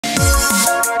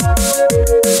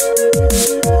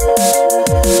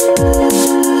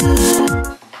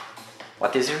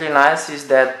What is really nice is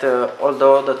that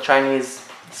although the Chinese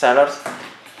sellers,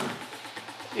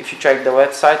 if you check the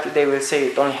website, they will say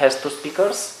it only has 2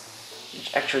 speakers.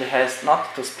 It actually has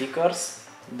not 2 speakers,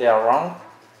 they are wrong.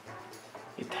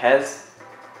 It has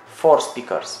 4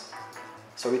 speakers.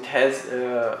 So it has,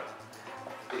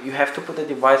 you have to put the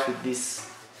device with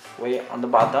this way on the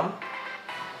bottom,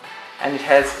 and it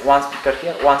has 1 speaker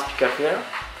here, 1 speaker here,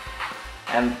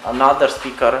 and another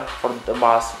speaker for the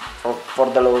bass, for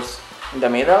the lows in the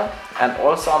middle, and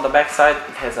also on the back side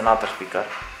it has another speaker.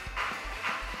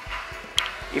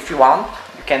 If you want,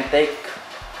 you can take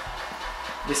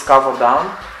this cover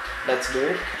down. Let's do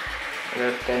it.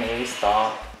 We can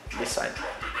install this side.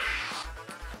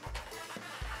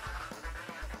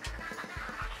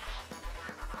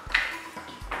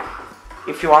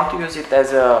 If you want to use it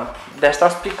as a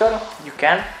desktop speaker, you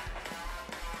can.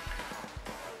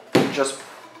 Just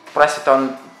press it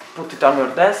on, put it on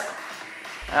your desk,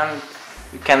 and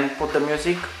you can put the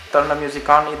music, turn the music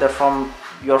on either from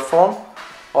your phone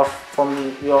or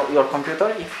from your computer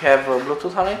if you have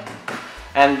Bluetooth on it.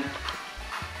 And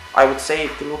I would say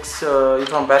it looks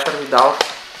even better without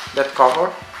that cover.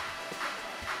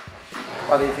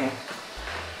 What do you think?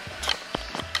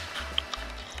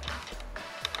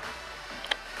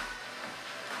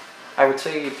 I would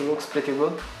say it looks pretty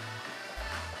good.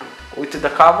 With the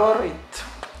cover,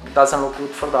 it doesn't look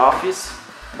good for the office,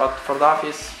 but for the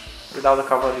office, without the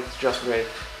cover, it's just great.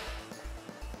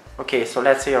 Okay, so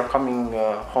let's say you're coming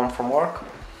home from work,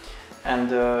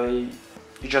 and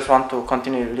you just want to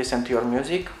continue to listen to your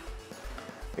music.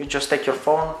 You just take your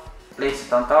phone, place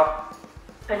it on top,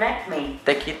 connect me,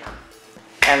 take it,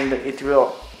 and it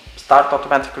will start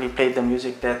automatically play the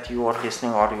music that you are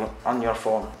listening on your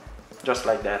phone, just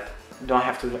like that. You don't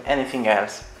have to do anything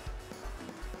else.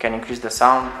 You can increase the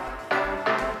sound.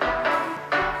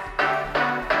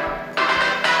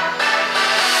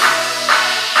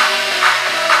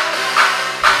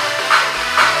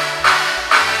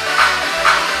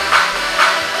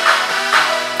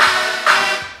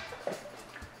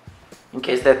 In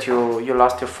case that you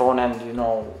lost your phone and you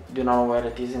don't know where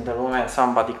it is in the room, and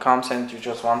somebody comes and you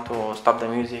just want to stop the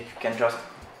music, you can just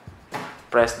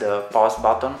press the pause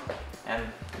button and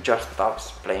it just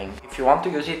stops playing. If you want to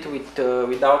use it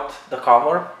without the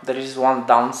cover, there is one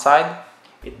downside.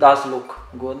 It does look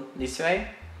good this way,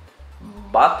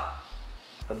 but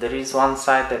there is one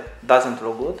side that doesn't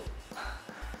look good.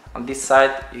 On this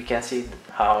side you can see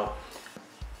how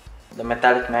the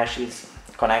metallic mesh is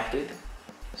connected.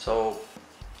 So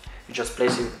you just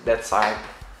place it that side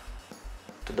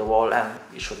to the wall and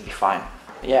it should be fine.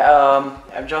 Yeah,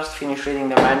 I've just finished reading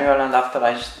the manual, and after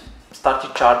I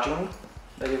started charging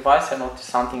the device, I noticed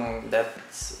something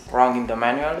that's wrong in the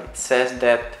manual. It says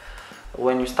that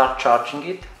when you start charging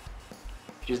it,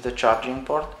 use the charging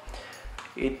port,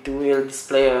 it will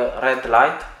display a red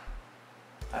light.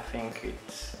 I think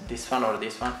it's this one or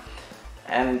this one.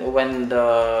 And when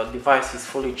the device is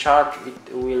fully charged,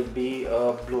 it will be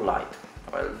a blue light.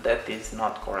 Well, that is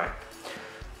not correct.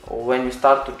 When you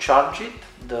start to charge it,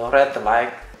 the red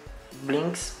light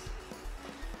blinks,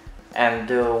 and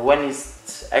when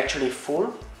it's actually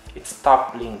full, it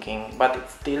stops blinking, but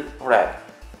it's still red.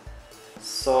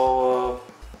 So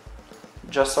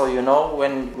just so you know,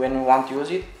 when you want to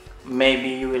use it, maybe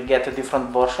you will get a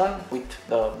different version with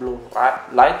the blue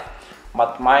light,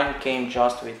 but mine came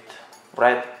just with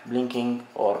red blinking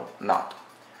or not.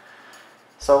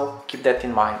 So keep that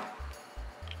in mind.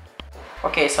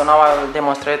 Okay, so now I will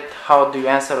demonstrate how do you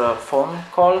answer a phone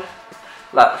call.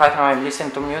 Right now I'm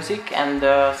listening to music and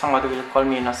somebody will call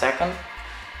me in a second.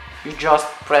 You just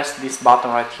press this button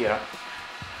right here.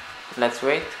 Let's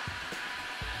wait.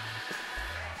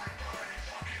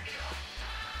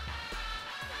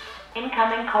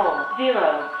 incoming call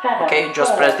 07. Okay,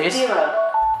 just press this. 0.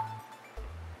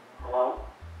 Hello?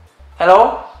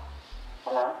 Hello?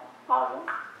 Hello? Hello?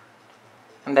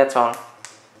 And that's all.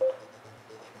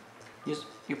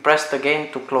 You press it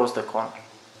again to close the call.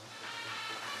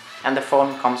 And the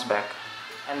phone comes back.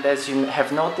 And as you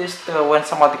have noticed, when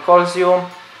somebody calls you,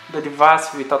 the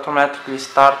device will automatically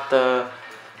start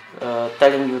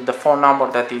telling you the phone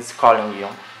number that is calling you.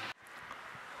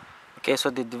 Okay, so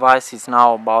the device is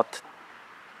now about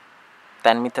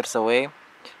 10 meters away.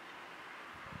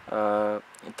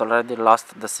 It already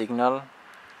lost the signal.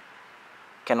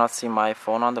 Cannot see my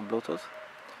phone on the Bluetooth.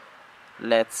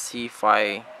 Let's see if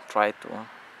I try to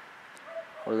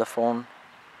hold the phone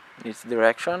in its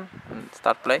direction and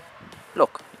start play.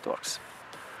 Look, it works.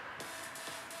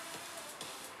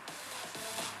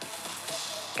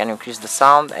 Can you increase the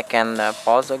sound? I can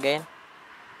pause again.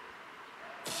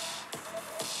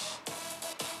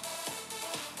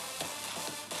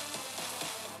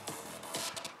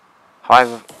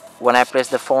 However, when I press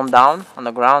the phone down on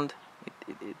the ground,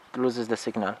 it loses the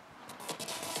signal.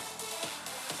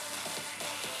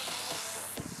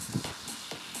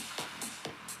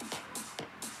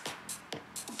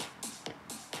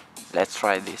 Let's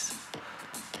try this.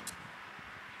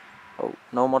 Oh,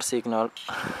 no more signal.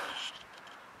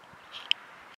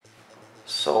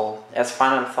 So, as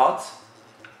final thoughts,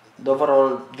 the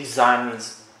overall design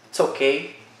it's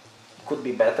okay. Could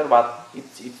be better, but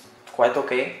it's quite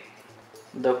okay.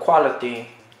 The quality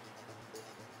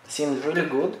seems really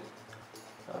good.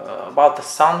 About the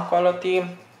sound quality,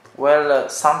 well,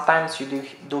 sometimes you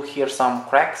do hear some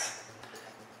cracks.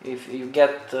 If you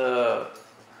get the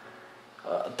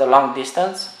long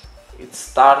distance, it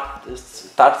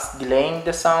starts delaying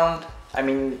the sound. I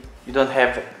mean, you don't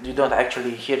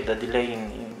actually hear the delay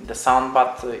in the sound,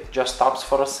 but it just stops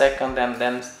for a second and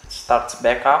then starts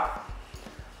back up.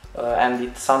 And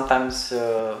it sometimes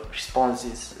responds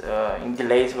in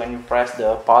delays when you press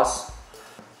the pause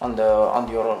on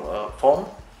your phone.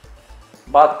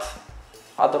 But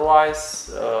otherwise,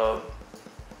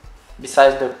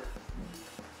 besides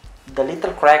the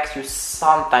little cracks you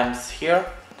sometimes hear,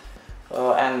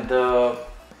 and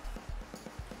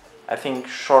I think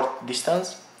short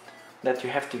distance that you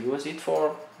have to use it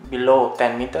for, below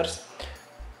 10 meters,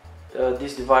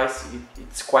 this device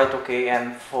it's quite okay,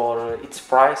 and for its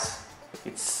price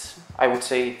I would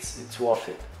say it's worth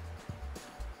it.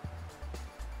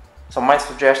 So my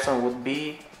suggestion would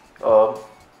be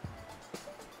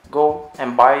go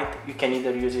and buy it. You can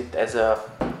either use it as a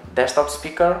desktop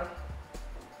speaker.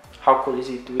 How cool is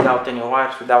it? Without any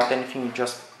wires, without anything, you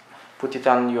just put it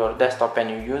on your desktop and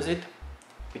you use it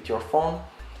with your phone.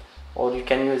 Or you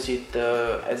can use it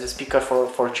as a speaker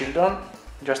for children.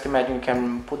 Just imagine you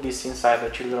can put this inside the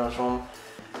children's room.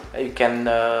 You can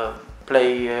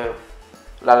play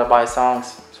lullaby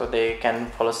songs so they can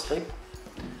fall asleep.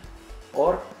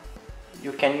 Or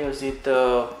you can use it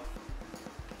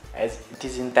as it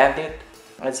is intended,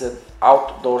 as an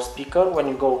outdoor speaker. When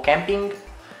you go camping,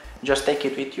 just take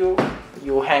it with you.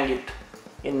 You hang it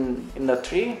in the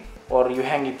tree, or you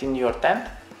hang it in your tent,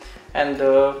 and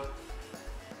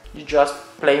you just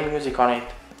play music on it.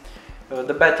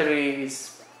 The battery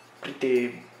is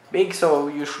pretty big, so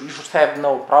you should have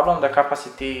no problem. The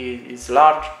capacity is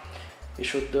large. It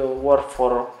should work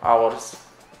for hours.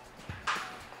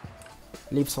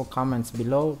 Leave some comments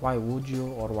below. Why would you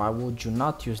or why would you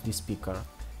not use this speaker?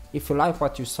 If you like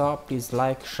what you saw, please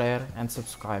like, share and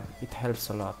subscribe. It helps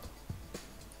a lot.